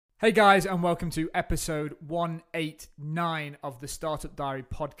Hey guys, and welcome to episode 189 of the Startup Diary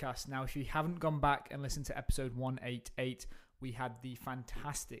podcast. Now, if you haven't gone back and listened to episode 188, we had the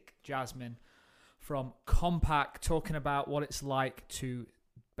fantastic Jasmine from Compact talking about what it's like to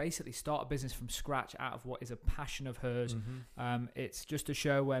basically start a business from scratch out of what is a passion of hers. It's just a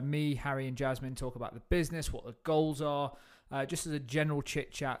show where me, Harry, and Jasmine talk about the business, what the goals are, just as a general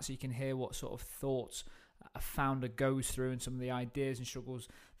chit chat, so you can hear what sort of thoughts a founder goes through and some of the ideas and struggles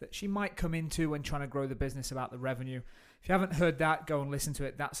that she might come into when trying to grow the business, about the revenue. If you haven't heard that, go and listen to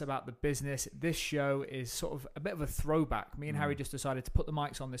it. That's about the business. This show is sort of a bit of a throwback. Me and Harry just decided to put the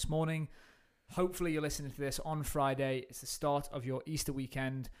mics on this morning. Hopefully you're listening to this on Friday. It's the start of your Easter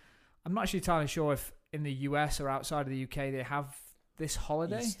weekend. I'm not actually entirely sure if in the US or outside of the UK they have this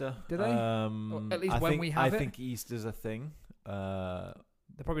holiday. Easter. Do they? Or at least we have it. I think Easter's a thing.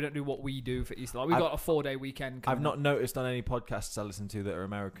 They probably don't do what we do for Easter. Like, we've got a 4-day weekend. I've not noticed on any podcasts I listen to that are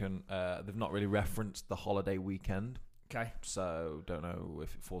American, they've not really referenced the holiday weekend. Okay. So don't know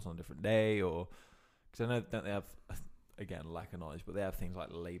if it falls on a different day or... Because I know, don't they have... Again, lack of knowledge, but they have things like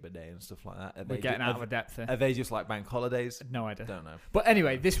Labor Day and stuff like that. We're getting out of a depth here. Are they just like bank holidays? No idea. Don't know. But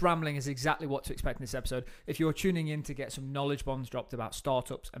anyway, this rambling is exactly what to expect in this episode. If you're tuning in to get some knowledge bombs dropped about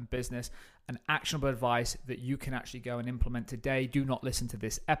startups and business and actionable advice that you can actually go and implement today, do not listen to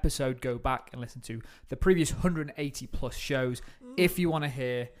this episode. Go back and listen to the previous 180 plus shows if you want to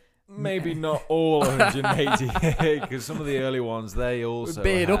hear... Maybe not all 180, because some of the early ones, they also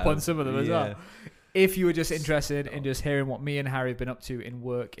beard up on some of them as well. Yeah. If you were just interested in just hearing what me and Harry have been up to in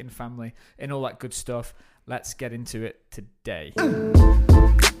work, in family, in all that good stuff, let's get into it today.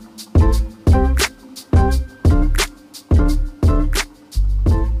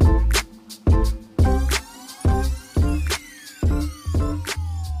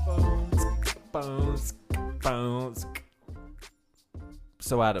 Bounce.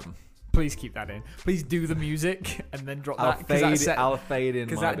 So Adam, please keep that in. Please do the music and then drop I'll that. I'll fade in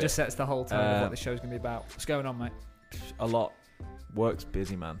because that just sets the whole tone of what the show's going to be about. What's going on, mate? A lot. Work's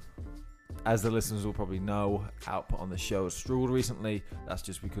busy, man. As the listeners will probably know, output on the show has struggled recently. That's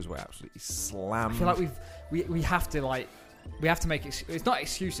just because we're absolutely slammed. I feel like we have to make it's not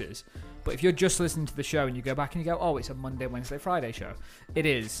excuses, but if you're just listening to the show and you go back and you go, oh, it's a Monday, Wednesday, Friday show, it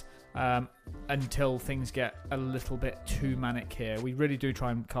is. Until things get a little bit too manic here, we really do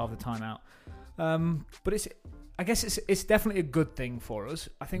try and carve the time out. But I guess it's definitely a good thing for us.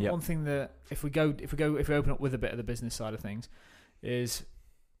 I think one thing that if we open up with a bit of the business side of things, is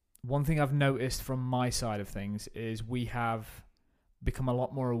one thing I've noticed from my side of things is we have become a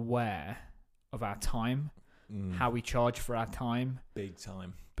lot more aware of our time, how we charge for our time, big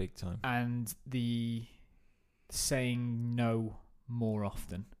time, and the saying no more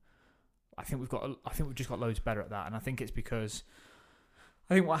often. I think we've just got loads better at that, and I think it's because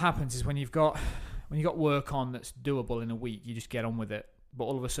I think what happens is when you've got work on that's doable in a week, you just get on with it. But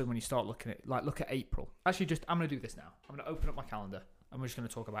all of a sudden, when you start looking at look at April. Actually, I'm going to do this now. I'm going to open up my calendar, and we're just going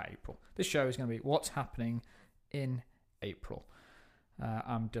to talk about April. This show is going to be what's happening in April.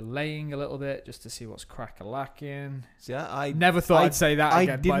 I'm delaying a little bit just to see what's crack-a-lacking. Yeah, I never thought I'd say that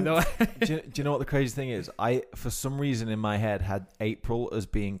again, by the way. do you know what the crazy thing is? I, for some reason in my head, had April as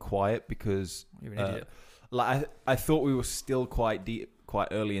being quiet because You're an idiot. I thought we were still quite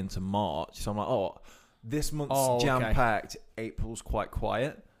early into March. So I'm like, this month's jam-packed. April's quite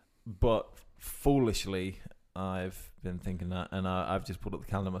quiet. But foolishly, I've been thinking that, and I've just put up the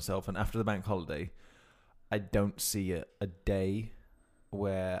calendar myself. And after the bank holiday, I don't see a day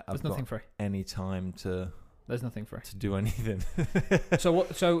where I've got any time to... There's nothing free to do anything. So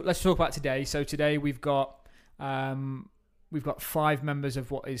let's talk about today. So today we've got 5 members of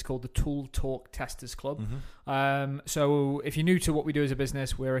what is called the Tool Talk Testers Club. So if you're new to what we do as a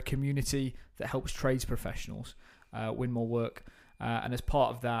business, we're a community that helps trades professionals win more work. And as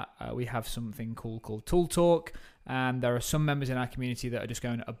part of that, we have something called Tool Talk. And there are some members in our community that are just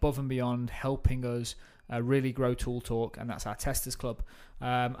going above and beyond, helping us really grow Tool Talk, and that's our Testers Club.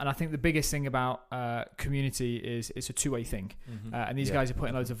 And I think the biggest thing about community is it's a two-way thing. And these guys are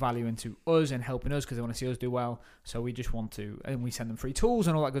putting loads of value into us and helping us because they want to see us do well. So we just want to, and we send them free tools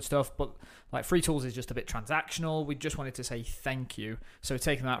and all that good stuff. But like free tools is just a bit transactional. We just wanted to say thank you. So we're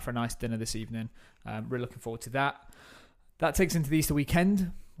taking them out for a nice dinner this evening. Really looking forward to that. That takes into the Easter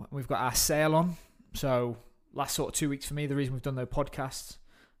weekend. We've got our sale on. So last sort of 2 weeks for me, the reason we've done no podcasts.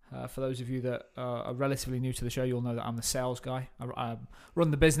 For those of you that are relatively new to the show, you'll know that I'm the sales guy. I run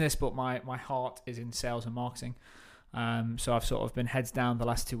the business, but my heart is in sales and marketing. So I've sort of been heads down the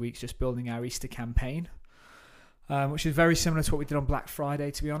last 2 weeks just building our Easter campaign, which is very similar to what we did on Black Friday,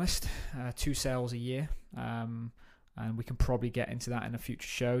 to be honest. 2 sales a year. And we can probably get into that in a future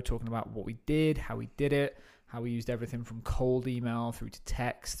show, talking about what we did, how we did it, how we used everything from cold email through to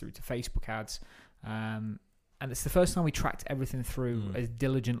text, through to Facebook ads. And it's the first time we tracked everything through as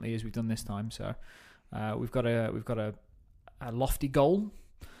diligently as we've done this time. So we've got a lofty goal.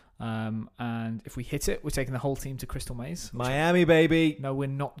 And if we hit it, we're taking the whole team to Crystal Maze. Miami, baby. No, we're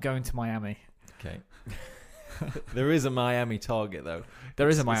not going to Miami. Okay. There is a Miami target, though. There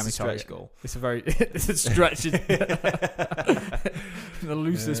is a Miami stretch target. Goal. It's a stretch in the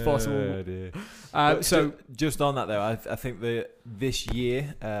loosest possible. So just on that though, I think that this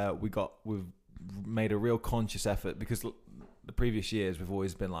year we've made a real conscious effort, because the previous years we've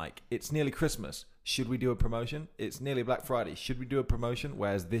always been like, it's nearly Christmas, should we do a promotion? It's nearly Black Friday, should we do a promotion?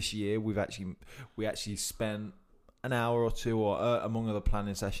 Whereas this year we actually spent an hour or two, or among other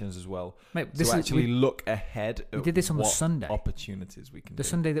planning sessions as well, Mate, to actually look ahead at we did this on what the Sunday. opportunities we can do. The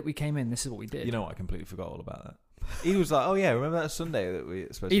Sunday that we came in, this is what we did. You know what? I completely forgot all about that. He was like, oh yeah, remember that Sunday that we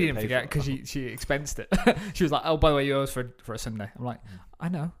supposed to He didn't forget because she expensed it. She was like, oh, by the way, you owe us for a Sunday. I'm like, I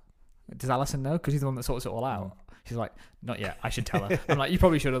know. Does Alison know? Because he's the one that sorts it all out. She's like, not yet. I should tell her. I'm like, you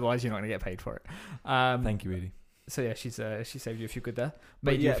probably should, otherwise you're not going to get paid for it. Thank you, Edie. So yeah, she saved you a few quid there.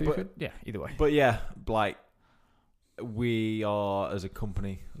 Yeah, either way. But yeah, like, we are as a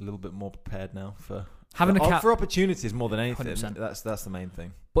company a little bit more prepared now for opportunities more than anything. 100%. That's the main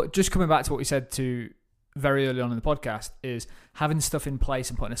thing. But just coming back to what we said to very early on in the podcast, is having stuff in place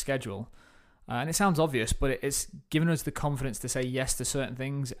and putting a schedule. And it sounds obvious, but it's given us the confidence to say yes to certain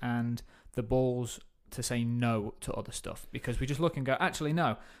things and the balls to say no to other stuff, because we just look and go, actually,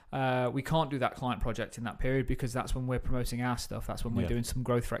 no, we can't do that client project in that period because that's when we're promoting our stuff. That's when we're doing some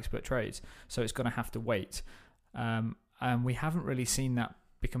growth for Expert Trades. So it's going to have to wait. And we haven't really seen that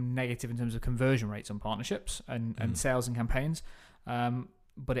become negative in terms of conversion rates on partnerships and sales and campaigns.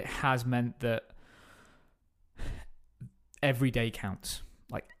 But it has meant that every day counts.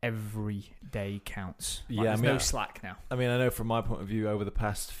 Like, every day counts. Like, there's no slack now. I mean, I know from my point of view, over the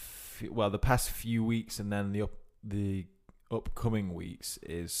past few weeks and then the upcoming weeks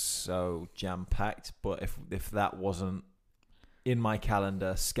is so jam-packed. But if that wasn't in my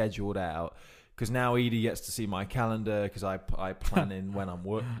calendar, scheduled out, because now Edie gets to see my calendar because I plan in when I'm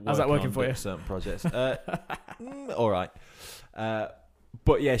working. How's that working for you? Certain projects. All right.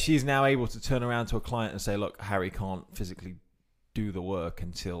 But yeah, she's now able to turn around to a client and say, look, Harry can't physically do the work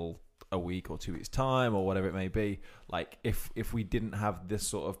until a week or 2 weeks time or whatever it may be. Like, if we didn't have this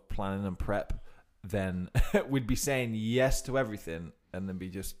sort of planning and prep, then we'd be saying yes to everything and then be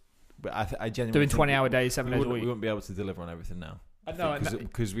just... But I genuinely doing 20-hour days, 7 days a week. We wouldn't be able to deliver on everything now. No,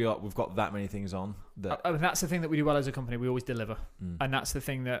 because we've got that many things on. And that's the thing that we do well as a company. We always deliver, and that's the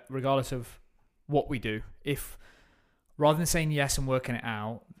thing that, regardless of what we do, if rather than saying yes and working it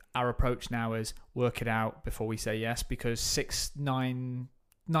out, our approach now is work it out before we say yes. Because 9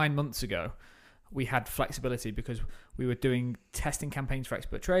 months ago, we had flexibility because we were doing testing campaigns for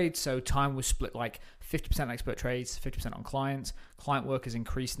Expert Trades. So time was split like 50% Expert Trades, 50% on clients. Client work has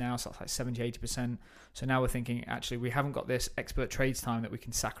increased now, so that's like 70, 80%. So now we're thinking, actually, we haven't got this Expert Trades time that we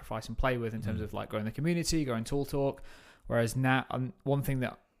can sacrifice and play with in terms of like growing the community, growing Tool Talk. Whereas now, one thing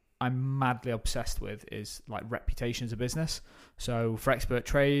that I'm madly obsessed with is like reputation as a business. So for Expert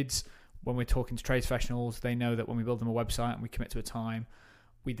Trades, when we're talking to trades professionals, they know that when we build them a website and we commit to a time,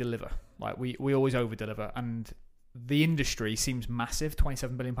 we deliver. Like we always over deliver. And the industry seems massive,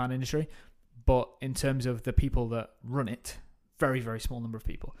 £27 billion industry, but in terms of the people that run it, very, very small number of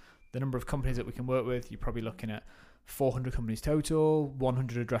people. The number of companies that we can work with, you're probably looking at 400 companies total,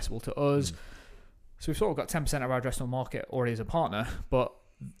 100 addressable to us. So we've sort of got 10% of our addressable market already as a partner. But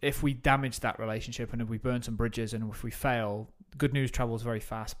if we damage that relationship and if we burn some bridges and if we fail, good news travels very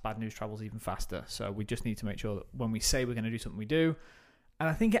fast, bad news travels even faster. So we just need to make sure that when we say we're going to do something, we do. And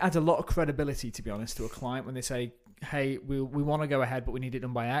I think it adds a lot of credibility, to be honest, to a client when they say, hey, we want to go ahead, but we need it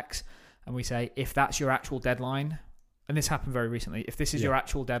done by X. And we say, if that's your actual deadline, and this happened very recently, if this is your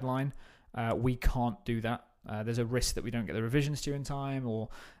actual deadline, we can't do that. There's a risk that we don't get the revisions to you in time or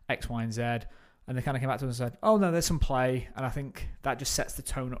X, Y, and Z. And they kind of came back to us and said, oh, no, there's some play. And I think that just sets the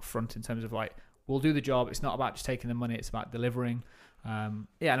tone up front in terms of like, we'll do the job. It's not about just taking the money. It's about delivering. And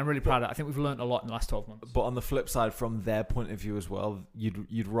I'm really proud of it. I think we've learned a lot in the last 12 months. But on the flip side, from their point of view as well,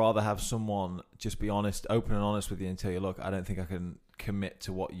 you'd rather have someone just be honest, open and honest with you and tell you, look, I don't think I can commit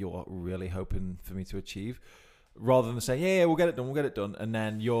to what you're really hoping for me to achieve, rather than say, yeah, we'll get it done. And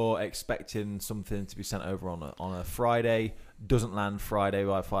then you're expecting something to be sent over on a Friday, doesn't land Friday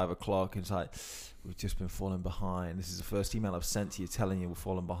by 5 o'clock. And it's like, we've just been falling behind. This is the first email I've sent to you telling you we're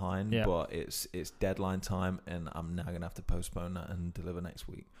falling behind, but it's deadline time, and I'm now going to have to postpone that and deliver next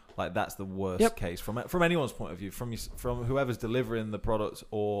week. Like that's the worst case from anyone's point of view, from whoever's delivering the product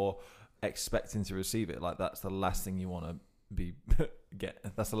or expecting to receive it. Like that's the last thing you want to be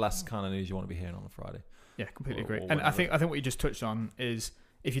that's the last kind of news you want to be hearing on a Friday. Yeah, completely agree. And I think what you just touched on is,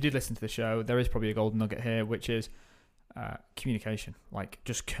 if you did listen to the show, there is probably a golden nugget here, which is communication. Like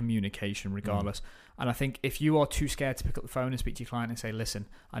just communication regardless. And I think if you are too scared to pick up the phone and speak to your client and say, listen,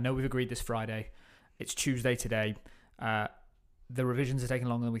 I know we've agreed this Friday, it's Tuesday today, the revisions are taking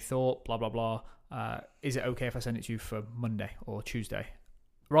longer than we thought, blah blah blah, is it okay if I send it to you for Monday or Tuesday?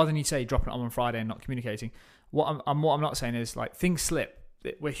 Rather than you say dropping it on Friday and not communicating, what I'm not saying is like things slip.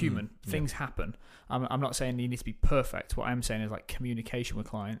 We're human. Things happen. I'm not saying you need to be perfect. What I'm saying is like communication with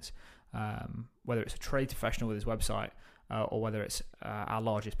clients, whether it's a trade professional with his website or whether it's our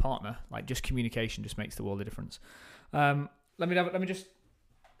largest partner. Like just communication just makes the world of difference. Let me just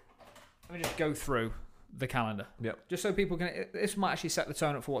go through the calendar. Yep. Just so people can. This might actually set the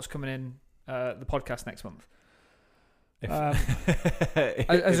tone up for what's coming in the podcast next month. If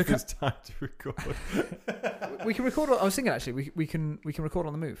it's time to record, we can record. I was thinking actually, we can record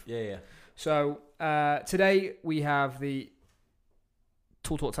on the move. Yeah. So today we have the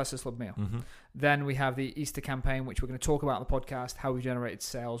Tool Talk Tesla Club meal. Then we have the Easter campaign, which we're going to talk about on the podcast, how we generated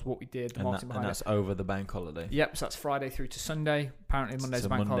sales, what we did, the marketing behind it. And that's over the bank holiday. Yep. So that's Friday through to Sunday. Apparently Monday's a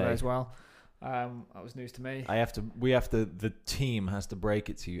bank holiday as well. That was news to me. The team has to break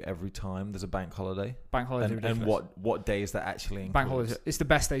it to you every time there's a bank holiday. Bank holiday, and what days that actually includes. Bank holidays. It's the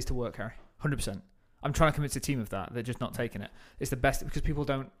best days to work, Harry. 100%. I'm trying to convince the team of that. They're just not taking it. It's the best because people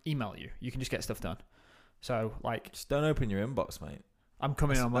don't email you. You can just get stuff done. So like, just don't open your inbox, mate. I'm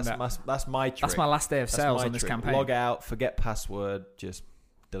coming on Monday. That's my trick. That's my last day of sales on this campaign. Log out, forget password, just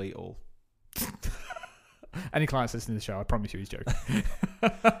delete all. Any clients listening to the show, I promise you he's joking.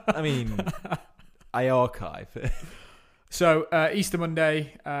 I mean, I archive. So Easter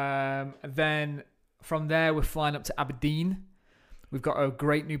Monday, then from there we're flying up to Aberdeen. We've got a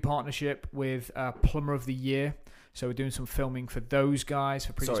great new partnership with Plumber of the Year. So we're doing some filming for those guys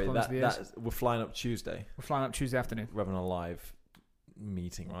for previous Plumbers of the Year. We're flying up Tuesday. We're flying up Tuesday afternoon. We're having a live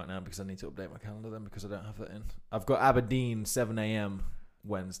meeting right now because I need to update my calendar then because I don't have that in. I've got Aberdeen 7 a.m.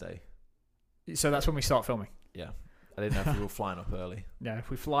 Wednesday. So that's when we start filming. Yeah. I didn't know if we were flying up early. Yeah, if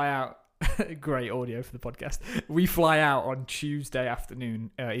we fly out, great audio for the podcast. We fly out on Tuesday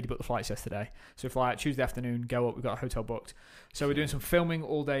afternoon. He booked the flights yesterday. So we fly out Tuesday afternoon, go up, we've got a hotel booked. So we're doing some filming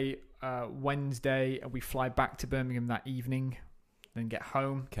all day Wednesday, and we fly back to Birmingham that evening, then get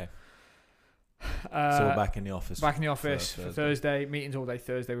home. Okay. So we're back in the office. Back in the office for Thursday. Meetings all day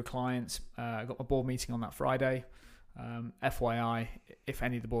Thursday with clients. I got my board meeting on that Friday. FYI, if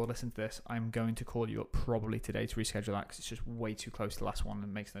any of the board listen to this, I'm going to call you up probably today to reschedule that because it's just way too close to the last one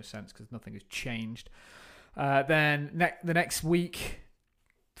and makes no sense because nothing has changed. Then the next week,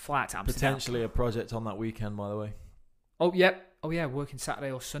 fly out to Amsterdam. Potentially a project on that weekend, by the way. Oh, yep. Oh, yeah. Working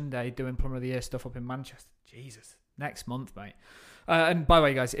Saturday or Sunday doing Plumber of the Year stuff up in Manchester. Jesus. Next month, mate. And by the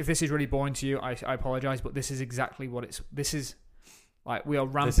way, guys, if this is really boring to you, I apologise, but this is exactly what it's... This is... Like we are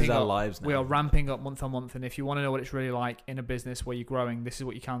ramping this is our up. Lives now. We are ramping up month on month, and if you want to know what it's really like in a business where you're growing, this is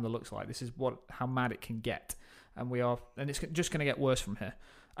what your calendar looks like. This is how mad it can get, and it's just going to get worse from here.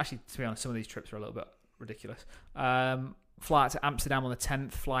 Actually, to be honest, some of these trips are a little bit ridiculous. Fly out to Amsterdam on the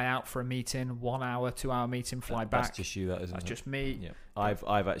 10th. Fly out for a meeting, 1 hour, 2 hour meeting. Fly back. That's just you, that isn't That's it? just me. Yeah,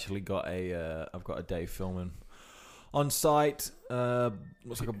 I've actually got a day filming on site.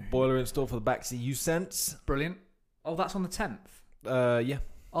 Looks like a boiler install for the Baxi U-Sense. Brilliant. Oh, that's on the 10th. Yeah.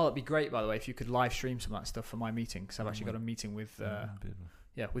 Oh, it'd be great, by the way, if you could live stream some of that stuff for my meeting, because I've actually got a meeting with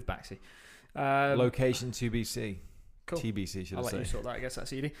with Baxi. Location TBC. Cool. TBC, should I say. I'll let you sort that. I guess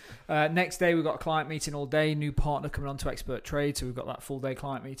that's easy. Next day, we've got a client meeting all day. New partner coming on to Expert Trade, so we've got that full day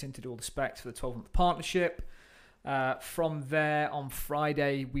client meeting to do all the specs for the 12-month partnership. From there, on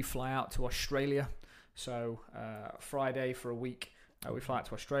Friday, we fly out to Australia. So Friday for a week, we fly out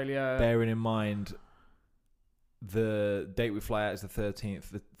to Australia. Bearing in mind, the date we fly out is the 13th.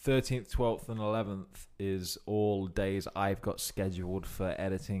 The 13th, 12th, and 11th is all days I've got scheduled for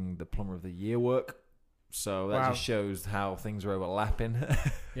editing the Plumber of the Year work. So that just shows how things are overlapping.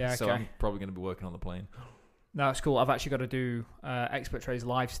 Yeah, okay. So I'm probably going to be working on the plane. No, it's cool. I've actually got to do Expert Trade's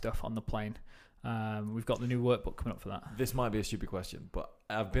live stuff on the plane. We've got the new workbook coming up for that. This might be a stupid question, but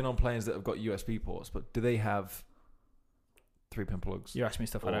I've been on planes that have got USB ports, but do they have 3-pin plugs? You asked me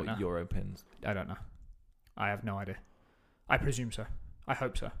stuff I don't know. Or Euro pins? I don't know. I have no idea. I presume so. I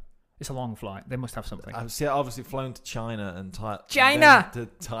hope so. It's a long flight. They must have something. I've obviously flown to China and China to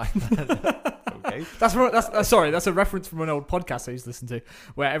Thailand. Okay, that's a reference from an old podcast I used to listen to,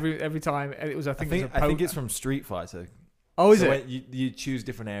 where every time it was I think it's it's from Street Fighter. Oh, is so it? When you choose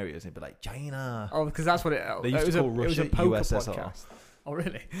different areas, it'd be like China. Oh, because that's what it. They used to call Russia it was a poker USSR. podcast. Oh,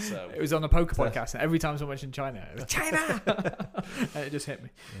 really? So it was on the poker podcast, and every time someone mentioned China, it was China, and it just hit me.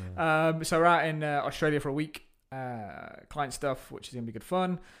 Yeah. So we're out in Australia for a week, client stuff, which is gonna be good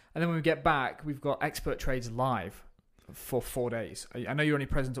fun. And then when we get back, we've got Expert Trades live for 4 days. I know you're only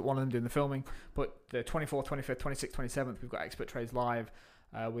present at one of them doing the filming, but the 24th, 25th, 26th, 27th, we've got Expert Trades live.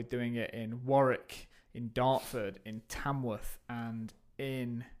 We're doing it in Warwick, in Dartford, in Tamworth, and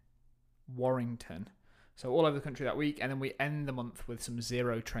in Warrington. So all over the country that week, and then we end the month with some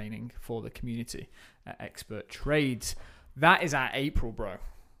zero training for the community at Expert Trades. That is our April, bro.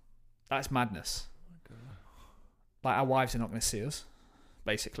 That's madness. Like, our wives are not going to see us,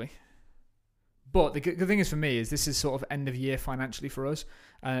 basically. But the good thing is for me is this is sort of end of year financially for us,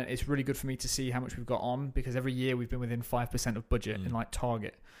 and it's really good for me to see how much we've got on, because every year we've been within 5% of budget in like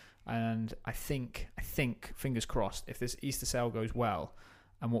target. And I think, fingers crossed, if this Easter sale goes well,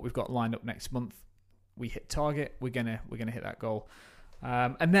 and what we've got lined up next month, we hit target, we're gonna hit that goal.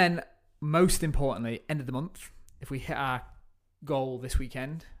 And then most importantly, end of the month, if we hit our goal this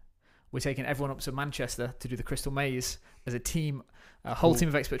weekend, we're taking everyone up to Manchester to do the Crystal Maze as a team. A whole team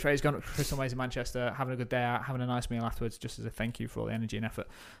of Expert Trades going up to Crystal Maze in Manchester, having a good day out, having a nice meal afterwards, just as a thank you for all the energy and effort.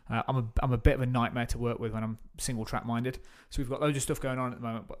 I'm a bit of a nightmare to work with when I'm single track minded. So we've got loads of stuff going on at the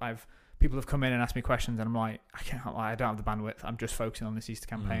moment, but people have come in and asked me questions, and I'm like, I don't have the bandwidth. I'm just focusing on this Easter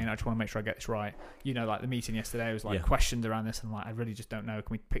campaign. I just want to make sure I get this right. You know, like the meeting yesterday was like questions around this, and like I really just don't know.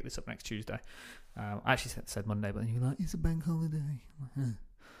 Can we pick this up next Tuesday? I actually said Monday, but then you're like, it's a bank holiday.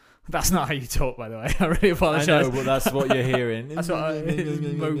 That's not how you talk, by the way. I really apologise. I know, but that's what you're hearing. That's what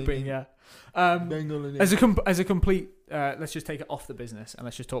I'm moping, yeah. As a complete, let's just take it off the business and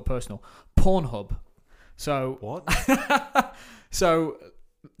let's just talk personal. Pornhub. So what? So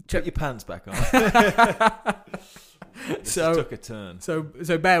put your pants back on. This took a turn. So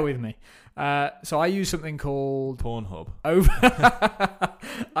bear with me. So I use something called Pornhub.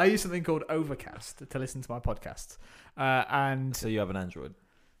 I use something called Overcast to listen to my podcasts. And so you have an Android.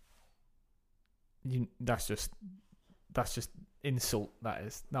 That's just insult. That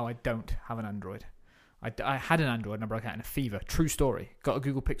is. No, I don't have an Android. I had an Android and I broke out in a fever. True story. Got a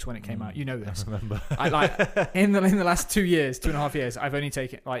Google Pixel when it came out. You know this. I remember. In the last 2.5 years, I've only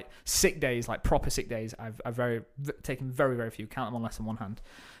taken like sick days, like proper sick days. I've taken very, very few. Count them on less than one hand.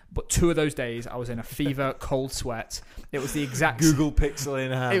 But 2 of those days, I was in a fever, cold sweat. It was the exact Google Pixel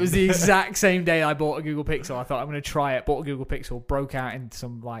in hand. It was the exact same day I bought a Google Pixel. I thought I'm going to try it. Bought a Google Pixel, broke out into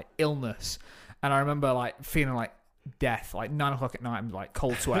some like illness, and I remember like feeling like death, like 9 o'clock at night. I'm like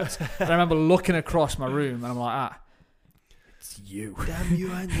cold sweats. And I remember looking across my room, and I'm like, it's you. Damn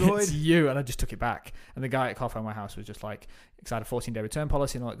you, Android. It's you. And I just took it back. And the guy at Carphone My House was just like, because I had a 14-day return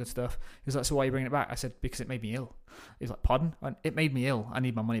policy and all that good stuff. He was like, so why are you bringing it back? I said, because it made me ill. He was like, pardon? I went, it made me ill. I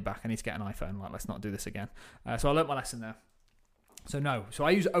need my money back. I need to get an iPhone. Like, let's not do this again. So I learnt my lesson there. So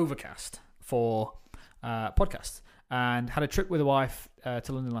I use Overcast for podcasts, and had a trip with the wife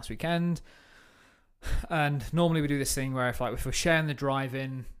to London last weekend. And normally we do this thing where if we're sharing the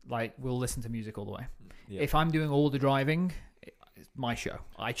drive-in, like we'll listen to music all the way. Yeah. If I'm doing all the driving, it's my show.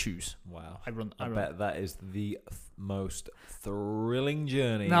 I choose. Wow. I run. Bet that is the most thrilling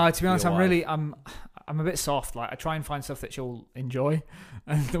journey. No, to be honest, I'm a bit soft. Like I try and find stuff that she'll enjoy,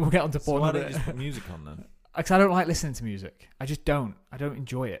 and then we'll get onto porn. So why don't you just put music on then? Because I don't like listening to music. I just don't. I don't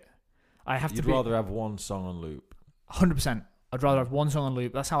enjoy it. You'd rather have one song on loop. 100%. I'd rather have one song on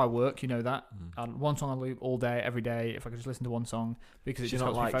loop. That's how I work, you know that. One song on loop all day, every day, if I could just listen to one song, because it just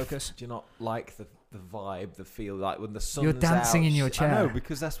helps me focus. Do you not like the vibe, the feel, like when the sun's You're dancing out, in your chair. I know,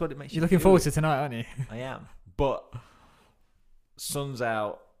 because that's what it makes you You're looking forward to tonight, aren't you? I am. But sun's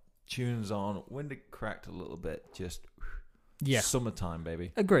out, tunes on, wind cracked a little bit, just summertime,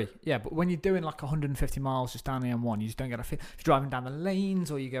 baby. Agree. Yeah, but when you're doing like 150 miles just down the M1, you just don't get a feel. If you're driving down the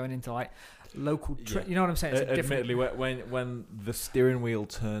lanes or you're going into like local you know what I'm saying? It's admittedly, when the steering wheel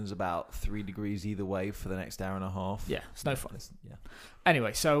turns about 3 degrees either way for the next hour and a half. Yeah, it's no fun.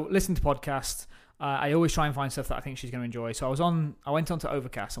 Anyway, so listen to podcasts. I always try and find stuff that I think she's going to enjoy. So I went onto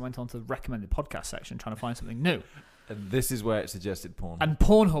Overcast. I went onto the recommended podcast section trying to find something new. And this is where it suggested Pornhub. And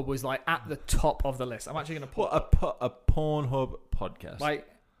Pornhub was like at the top of the list. I'm actually going to put a Pornhub podcast. Like,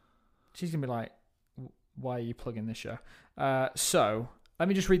 she's going to be like, why are you plugging this show? So let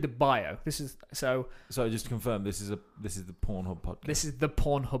me just read the bio. So just to confirm, this is the Pornhub podcast. This is the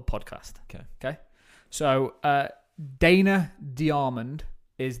Pornhub podcast. Okay. So Dana Diamond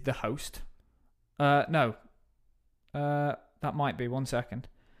is the host. No. That might be. 1 second.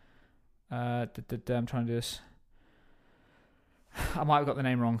 I'm trying to do this. I might have got the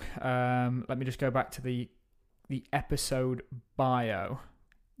name wrong. Let me just go back to the the episode bio.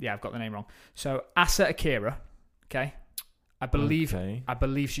 Yeah, I've got the name wrong. So Asa Akira, okay? I believe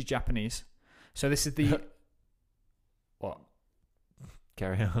she's Japanese. So this is the what?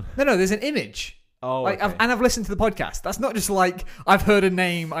 Carry on. No, there's an image. Oh, like, okay. I've listened to the podcast. That's not just like I've heard a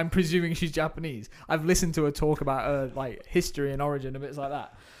name. I'm presuming she's Japanese. I've listened to her talk about her like history and origin and bits like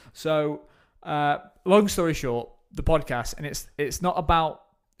that. So, long story short, the podcast, and it's not about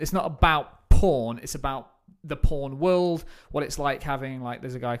porn. It's about the porn world. What it's like having like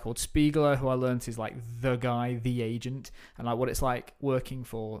there's a guy called Spiegler who I learned is like the guy, the agent, and like what it's like working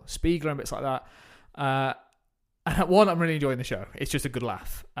for Spiegler and bits like that. And one, I'm really enjoying the show. It's just a good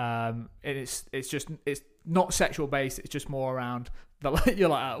laugh. It's not sexual based. It's just more around you're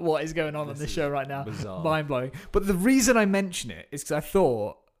like, what is going on this show right now? Mind blowing. But the reason I mention it is because I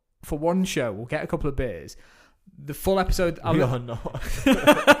thought for one show we'll get a couple of beers. The full episode. We are not.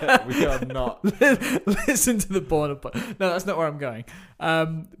 We are not. Listen to the porn. No, that's not where I'm going.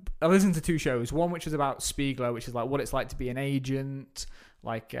 I listened to 2 shows. One which is about Spiegler, which is like what it's like to be an agent.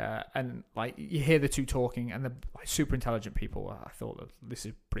 Like and like you hear the 2 talking, and they're like super intelligent people. I thought that this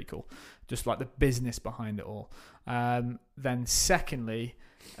is pretty cool, just like the business behind it all. Then secondly,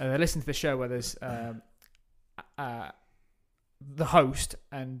 I listened to the show where there's the host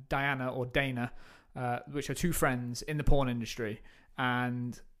and Diana or Dana, which are 2 friends in the porn industry,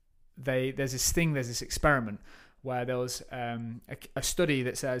 and there's this experiment where there was a study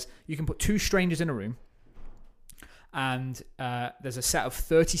that says you can put 2 strangers in a room. And there's a set of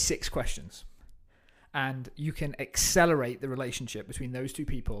 36 questions. And you can accelerate the relationship between those 2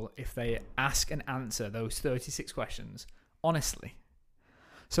 people if they ask and answer those 36 questions honestly.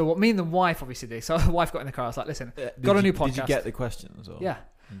 So what me and the wife obviously did, so the wife got in the car, I was like, listen, got a new podcast. Did you get the questions? Or? Yeah.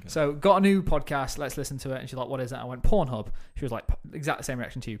 Okay. So got a new podcast, let's listen to it. And she's like, what is it? I went, Pornhub. She was like, exactly the same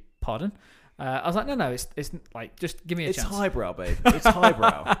reaction to you. Pardon? I was like, no, it's like, just give me a chance. It's highbrow, babe. It's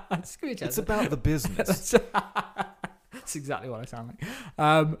highbrow. Just give me a chance. It's about the business. That's exactly what I sound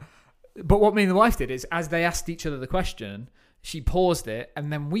like. But what me and the wife did is, as they asked each other the question, she paused it,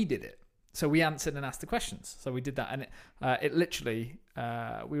 and then we did it. So we answered and asked the questions. So we did that, and it literally,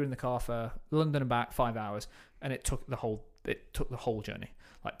 we were in the car for London and back 5 hours, and it took the whole journey,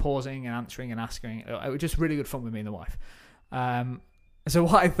 like pausing and answering and asking. It was just really good fun with me and the wife. So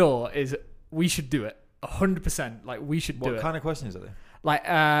what I thought is we should do it 100%. Like we should do it. What kind of questions are they? Like,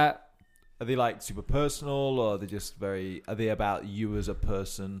 are they like super personal, or are they just are they about you as a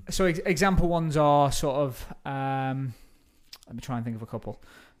person? So example ones are sort of, let me try and think of a couple.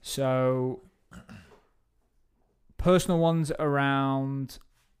 So personal ones around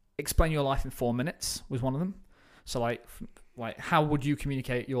explain your life in 4 minutes was one of them. So like how would you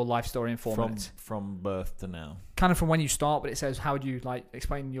communicate your life story in 4 minutes? From birth to now. Kind of from when you start, but it says how would you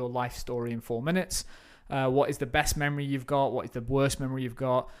explain your life story in 4 minutes? What is the best memory you've got? What is the worst memory you've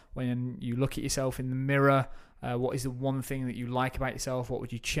got? When you look at yourself in the mirror, what is the one thing that you like about yourself? What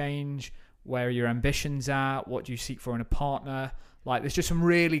would you change? Where are your ambitions at? What do you seek for in a partner? Like, there's just some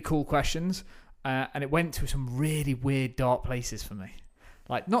really cool questions. And it went to some really weird, dark places for me.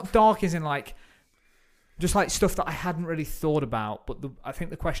 Like, not dark as in just like stuff that I hadn't really thought about, but I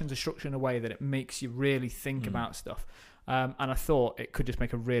think the questions are structured in a way that it makes you really think about stuff. And I thought it could just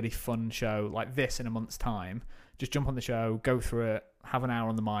make a really fun show like this in a month's time. Just jump on the show, go through it, have an hour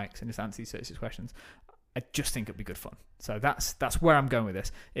on the mics, and just answer these 36 questions. I just think it'd be good fun. So that's where I'm going with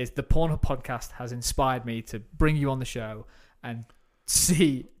this. Is the Pornhub podcast has inspired me to bring you on the show and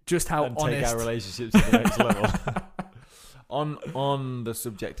see just how honest. Take our relationships to the next level. On the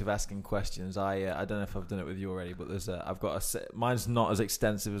subject of asking questions, I don't know if I've done it with you already, but I've got mine's not as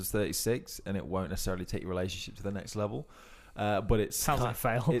extensive as 36, and it won't necessarily take your relationship to the next level. But it sounds like a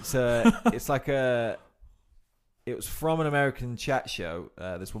fail. It was from an American chat show.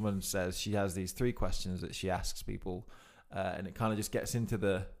 This woman says she has these 3 questions that she asks people, and it kind of just gets into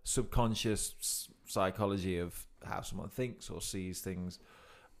the subconscious psychology of how someone thinks or sees things.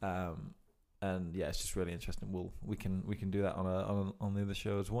 And yeah, it's just really interesting. We can do that on the other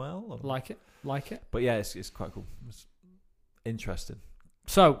show as well. Like it. But yeah, it's quite cool. It's interesting.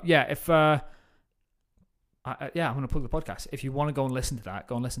 So yeah, if I'm going to plug the podcast. If you want to go and listen to that,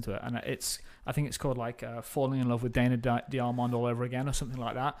 go and listen to it. And I think it's called Falling in Love with Dana D'Armond all over again or something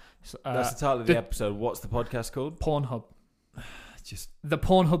like that. That's the title of the episode. What's the podcast called? Pornhub. Just the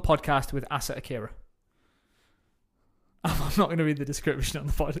Pornhub podcast with Asa Akira. I'm not going to read the description on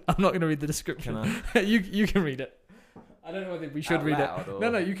the pod. I'm not going to read the description. Can you can read it. I don't know whether we should read it.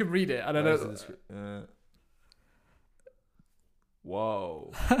 No, you can read it. I don't know.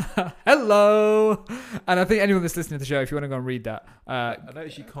 Whoa. Hello. And I think anyone that's listening to the show, if you want to go and read that. I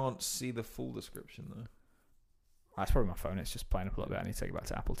notice you can't see the full description though. That's probably my phone. It's just playing up a little bit. I need to take it back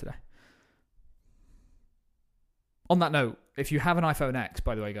to Apple today. On that note, if you have an iPhone X,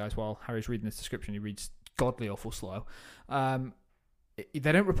 by the way, guys, while Harry's reading this description, he reads godly awful slow. They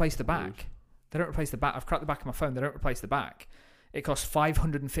don't replace the back. They don't replace the back. I've cracked the back of my phone. They don't replace the back. It costs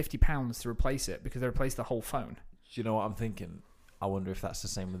 £550 to replace it because they replace the whole phone. Do you know what I'm thinking? I wonder if that's the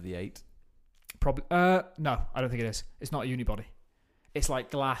same with the 8. Probably. No, I don't think it is. It's not a unibody. It's like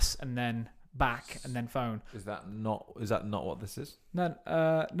glass and then back and then phone. Is that not what this is? No.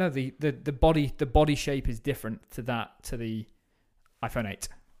 The body shape is different to the iPhone 8.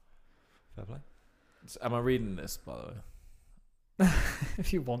 Fair play. Am I reading this, by the way?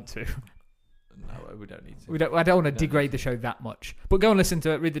 If you want to. No, we don't need to. I don't want to degrade the show that much. But go and listen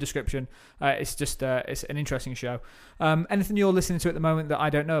to it. Read the description. It's just it's an interesting show. Anything you're listening to at the moment that I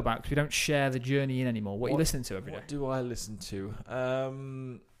don't know about, because we don't share the journey in anymore. What are you listening to every day? What do I listen to?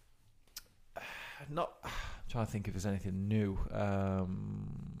 I'm trying to think if there's anything new.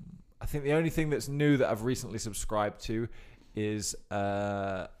 I think the only thing that's new that I've recently subscribed to is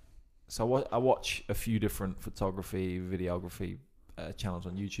I watch a few different photography, videography channels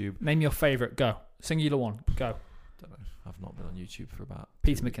on YouTube. Name your favourite. Go. Singular one. Go. Don't know. I've not been on YouTube for about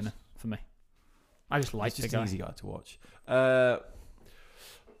Peter McKinnon for me. I just like the guy. He's just an easy guy to watch.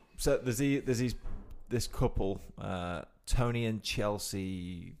 So there's this couple, Tony and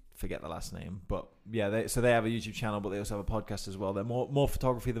Chelsea. Forget the last name, but yeah, they have a YouTube channel, but they also have a podcast as well. They're more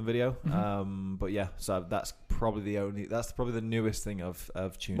photography than video. Mm-hmm. But yeah, so that's probably the newest thing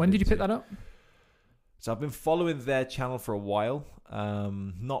I've tuned. When did you pick that up? So I've been following their channel for a while.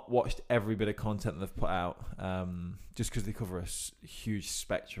 Not watched every bit of content that they've put out, just because they cover a huge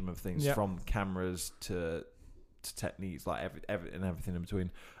spectrum of things, from cameras to techniques, like everything in between.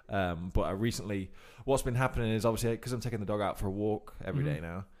 But I recently, what's been happening is obviously because I'm taking the dog out for a walk every day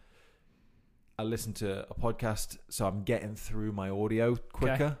now. I listen to a podcast, so I'm getting through my audio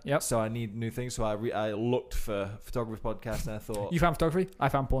quicker. Okay. Yep. So I need new things. So I looked for photography podcasts, and I thought, you found photography? I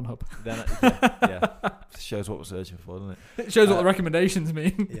found Pornhub. Then shows what we're searching for, doesn't it? It shows what the recommendations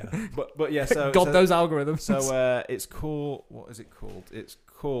mean. Yeah, but yeah. So those algorithms. So it's called. What is it called? It's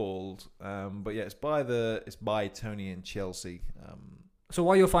called. But yeah, it's by Tony and Chelsea. So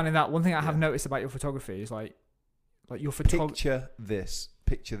while you're finding that, one thing I have noticed about your photography is like your photography.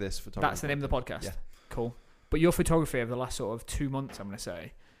 Picture this photography. That's the name of the podcast. Yeah. Cool. But your photography over the last sort of 2 months, I'm going to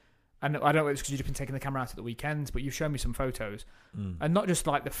say, and I don't know if it's because you've been taking the camera out at the weekends, but you've shown me some photos, and not just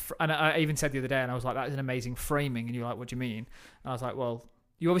like and I even said the other day, and I was like, that is an amazing framing, and you're like, what do you mean? And I was like, well,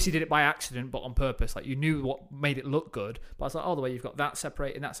 you obviously did it by accident, but on purpose. Like you knew what made it look good, but I was like, oh, the way you've got that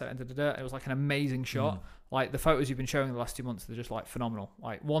separated, that separated, it was like an amazing shot. Like the photos you've been showing the last 2 months, they're just like phenomenal.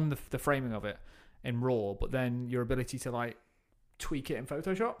 Like one, the framing of it in RAW, but then your ability to like tweak it in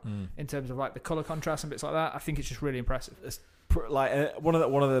Photoshop in terms of like the color contrast and bits like that. I think it's just really impressive. It's one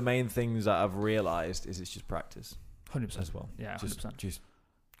of the main things that I've realized is it's just practice. 100% as well. Yeah, 100%. Just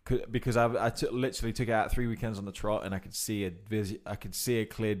because I literally took it out 3 weekends on the trot, and I could see a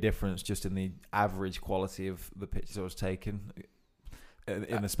clear difference just in the average quality of the pictures I was taking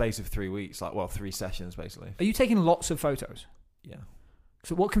in the space of 3 weeks. 3 sessions basically. Are you taking lots of photos? Yeah.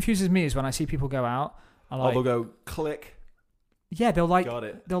 So what confuses me is when I see people go out, they'll go click. Yeah, they'll like. Got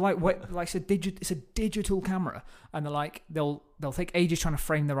it. They'll like wait, like it's a digital camera, and they're like they'll take ages trying to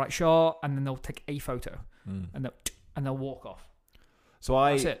frame the right shot, and then they'll take a photo, and they'll walk off. So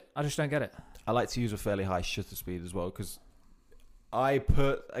that's it. I just don't get it. I like to use a fairly high shutter speed as well, because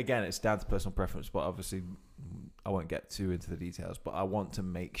it's down to personal preference, but obviously I won't get too into the details. But I want to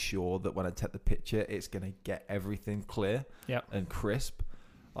make sure that when I take the picture, it's going to get everything clear and crisp.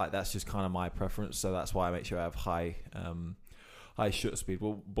 Like that's just kind of my preference. So that's why I make sure I have high shutter speed.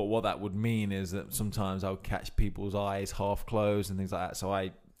 But what that would mean is that sometimes I'll catch people's eyes half closed and things like that. So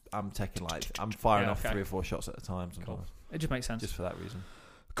I'm firing off 3 or 4 shots at a time sometimes. Cool. It just makes sense. Just for that reason.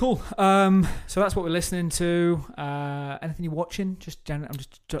 Cool. So that's what we're listening to. Anything you're watching? I'm just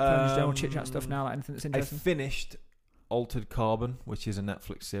general chit chat stuff now. Like anything that's interesting? I finished Altered Carbon, which is a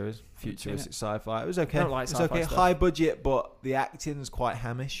Netflix series, futuristic sci-fi. It was okay. I don't like sci-fi it's okay. Stuff. High budget, but the acting's quite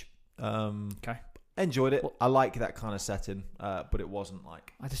Hamish. Okay. Enjoyed it. I like that kind of setting, but it wasn't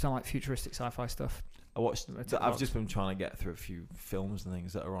like. I just don't like futuristic sci-fi stuff. I've just been trying to get through a few films and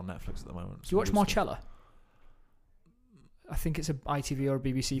things that are on Netflix at the moment. Do you watch Marcella? I think it's a ITV or a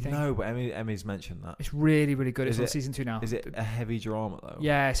BBC thing. No, but Emmy's mentioned that. It's really, really good. It's on season 2 now. Is it a heavy drama though?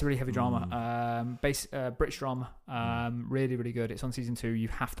 Yeah, it's a really heavy drama. British drama. Really, really good. It's on season 2. You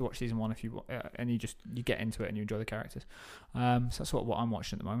have to watch season 1 if you and you get into it and you enjoy the characters. So that's what I'm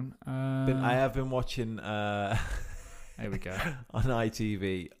watching at the moment. I have been watching. There we go. On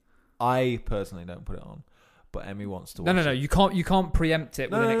ITV. I personally don't put it on, but Emmy wants to watch No. You can't preempt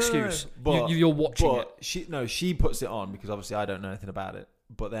it with an excuse. But, you're watching it. She puts it on because obviously I don't know anything about it.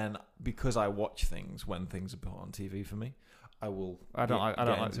 But then because I watch things when things are put on TV for me, I don't like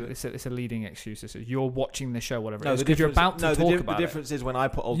it. It's a leading excuse. So you're watching the show, whatever it is, because you're about to talk about it. The difference is when I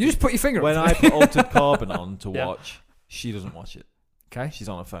put you just put your finger when I put Altered Carbon on to watch, she doesn't watch it. Okay, she's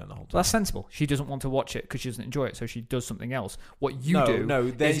on her phone the whole time. That's sensible. She doesn't want to watch it because she doesn't enjoy it, so she does something else. What you do?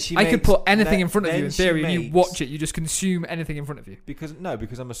 Then I could put anything in front of you in theory, and you watch it. You just consume anything in front of you. Because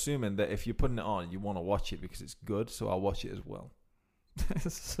I'm assuming that if you're putting it on, you want to watch it because it's good. So I'll watch it as well.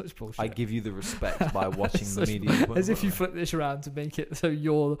 Such bullshit. I give you the respect by watching the media. As if you flip this around to make it so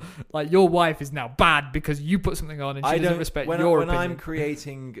your wife is now bad because you put something on and she doesn't respect your opinion. When I'm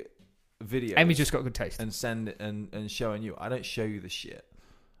creating videos, Emmy's just got good taste and send it and showing you. I don't show you the shit.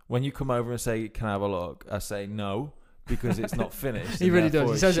 When you come over and say, "Can I have a look?" I say no because it's not finished. He really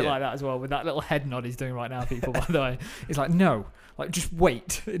does. He says it like that as well with that little head nod he's doing right now. People, by the way, he's like, "No, like just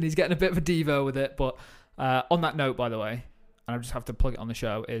wait," and he's getting a bit of a divo with it. But on that note, by the way. And I just have to plug it on the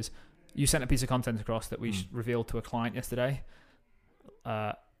show, is you sent a piece of content across that we revealed to a client yesterday.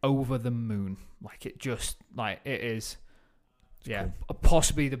 Over the moon. Like it is,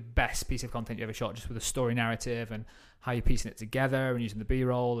 possibly the best piece of content you ever shot, just with a story narrative and how you're piecing it together and using the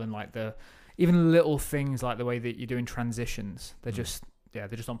B-roll and like even little things like the way that you're doing transitions. They're just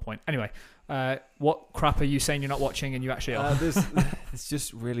on point. Anyway, what crap are you saying you're not watching and you actually are? It's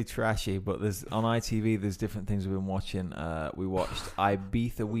just really trashy, but there's on ITV, there's different things we've been watching. We watched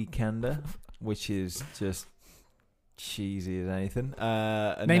Ibiza Weekender, which is just cheesy as anything.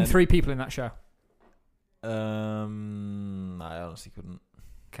 Name 3 people in that show. I honestly couldn't.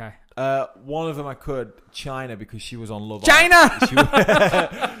 Okay. One of them I could. China, because she was on Love China!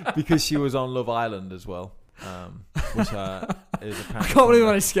 Because she was on Love Island as well. Which is apparently. I can't believe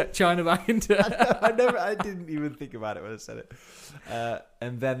I just get China back into it. I didn't even think about it when I said it.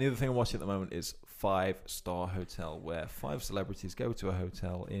 And then the other thing I'm watching at the moment is 5-Star Hotel, where 5 celebrities go to a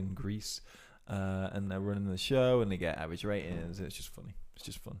hotel in Greece, and they're running the show, and they get average ratings, and it's just funny. It's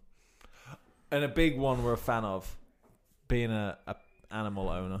just fun. And a big one we're a fan of, being a animal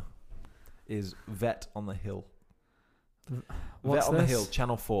owner, is Vet on the Hill. What's Vet on this? the Hill,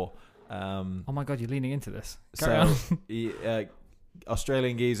 Channel 4. Oh my god, you're leaning into this.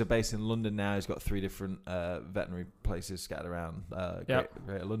 Australian geezer based in London now. He's got 3 different veterinary places scattered around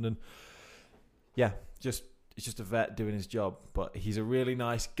Greater London. Yeah, it's just a vet doing his job, but he's a really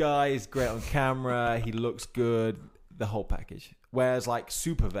nice guy. He's great on camera. He looks good. The whole package. Whereas like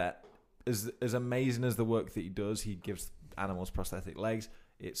Super Vet, as amazing as the work that he does, he gives animals prosthetic legs.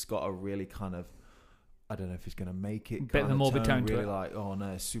 It's got a really kind of, I don't know if he's going to make it. Bit of the morbid tone to really it. Like, oh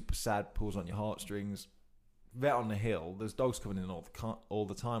no, super sad, pulls on your heartstrings. Vet on the Hill, there's dogs coming in all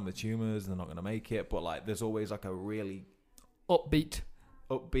the time with tumours, and they're not going to make it. But like, there's always like a really upbeat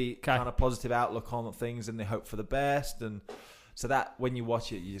kind of positive outlook on things, and they hope for the best. And so that when you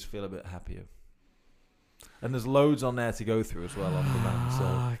watch it, you just feel a bit happier. And there's loads on there to go through as well off the bat. So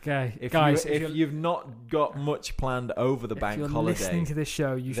okay, if you've not got much planned over the bank holiday, listening to this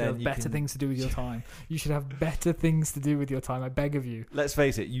show, you should have better things to do with your time. You should have better things to do with your time. I beg of you. Let's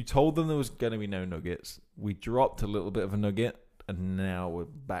face it. You told them there was going to be no nuggets. We dropped a little bit of a nugget, and now we're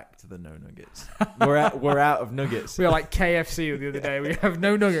back to the no nuggets. We're out of nuggets. We are like KFC the other day. We have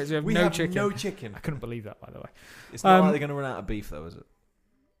no nuggets. We have chicken. No chicken. I couldn't believe that, by the way. It's not like they're going to run out of beef, though, is it?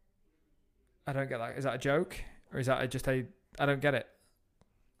 I don't get that. Is that a joke? Or is that just I don't get it.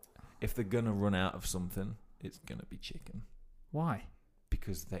 If they're going to run out of something, it's going to be chicken. Why?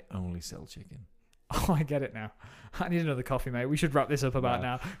 Because they only sell chicken. Oh, I get it now. I need another coffee, mate. We should wrap this up about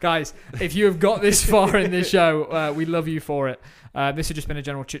now. Guys, if you have got this far in this show, we love you for it. This has just been a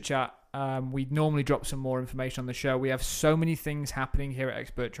general chit-chat. We normally drop some more information on the show. We have so many things happening here at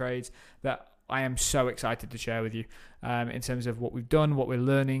Expert Trades that I am so excited to share with you in terms of what we've done, what we're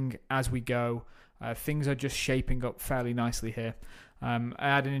learning as we go. Things are just shaping up fairly nicely here. I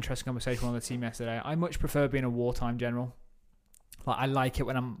had an interesting conversation on the team yesterday. I much prefer being a wartime general. Like, I like it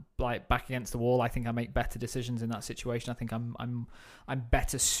when I'm like back against the wall. I think I make better decisions in that situation. I think I'm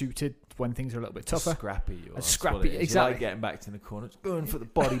better suited when things are a little bit tougher. Scrappy, exactly. You like getting back to the corner, just going for the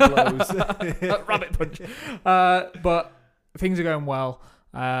body blows, rabbit punch. But things are going well,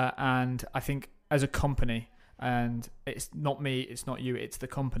 and I think as a company, and it's not me, it's not you, it's the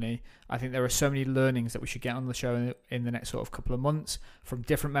company. I think there are so many learnings that we should get on the show in the next sort of couple of months from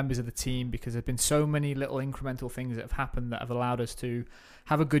different members of the team, because there's been so many little incremental things that have happened that have allowed us to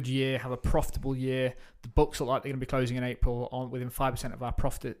have a good year, have a profitable year. The books look like they're going to be closing in April on within 5% of our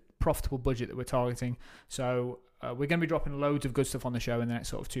profitable budget that we're targeting. So we're going to be dropping loads of good stuff on the show in the next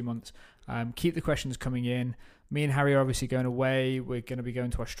sort of 2 months. Keep the questions coming in. Me and Harry are obviously going away. We're going to be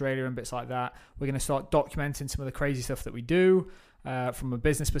going to Australia and bits like that. We're going to start documenting some of the crazy stuff that we do from a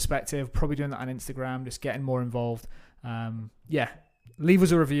business perspective. Probably doing that on Instagram, just getting more involved. Leave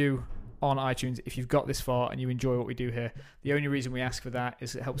us a review on iTunes if you've got this far and you enjoy what we do here. The only reason we ask for that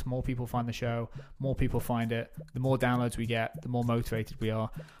is it helps more people find the show. More people find it. The more downloads we get, the more motivated we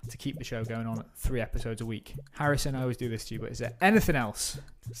are to keep the show going on 3 episodes a week. Harrison, I always do this to you, but is there anything else?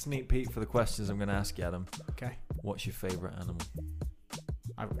 Sneak peek for the questions I'm going to ask you, Adam. Okay. What's your favourite animal?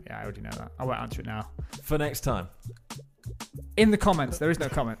 I already know that. I won't answer it now. For next time. In the comments. There is no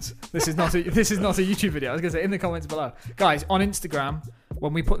comments. This is not a YouTube video. I was going to say in the comments below. Guys, on Instagram,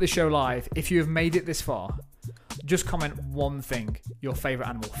 when we put the show live, if you have made it this far, just comment one thing, your favourite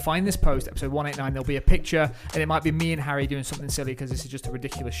animal. Find this post, episode 189. There'll be a picture, and it might be me and Harry doing something silly because this is just a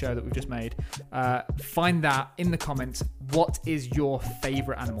ridiculous show that we've just made. Find that in the comments. What is your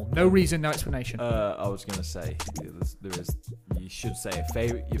favourite animal? No reason, no explanation. I was going to say, there is. You should say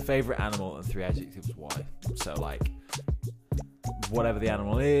your favourite animal and 3 adjectives why. So, like, whatever the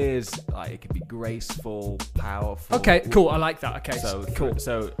animal is, like, it could be graceful, powerful. Okay, cool. I like that. Okay, so cool.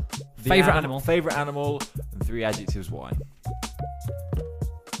 So, favourite animal, and 3 adjectives why.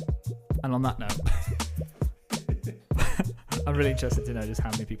 And on that note, I'm really interested to know just how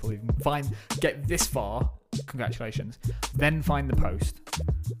many people even get this far. Congratulations. Then find the post.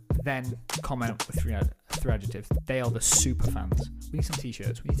 Then comment with 3 adjectives. They are the super fans. We need some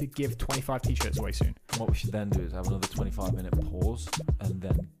t-shirts. We need to give 25 t-shirts away soon. And what we should then do is have another 25-minute pause and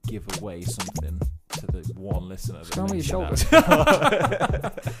then give away something to the one listener. Stand with your shoulders.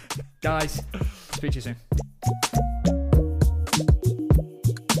 Guys, speak to you soon.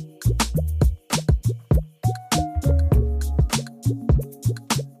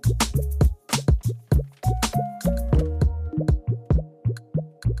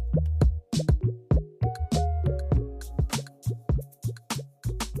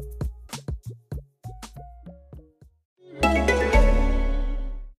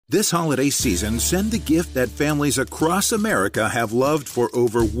 This holiday season, send the gift that families across America have loved for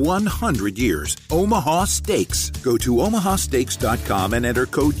over 100 years. Omaha Steaks. Go to omahasteaks.com and enter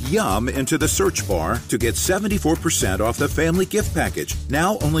code YUM into the search bar to get 74% off the family gift package.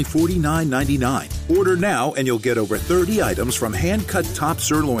 Now only $49.99. Order now and you'll get over 30 items from hand-cut top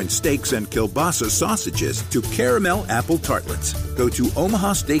sirloin steaks and kielbasa sausages to caramel apple tartlets. Go to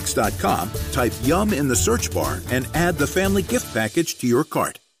omahasteaks.com, type YUM in the search bar, and add the family gift package to your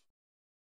cart.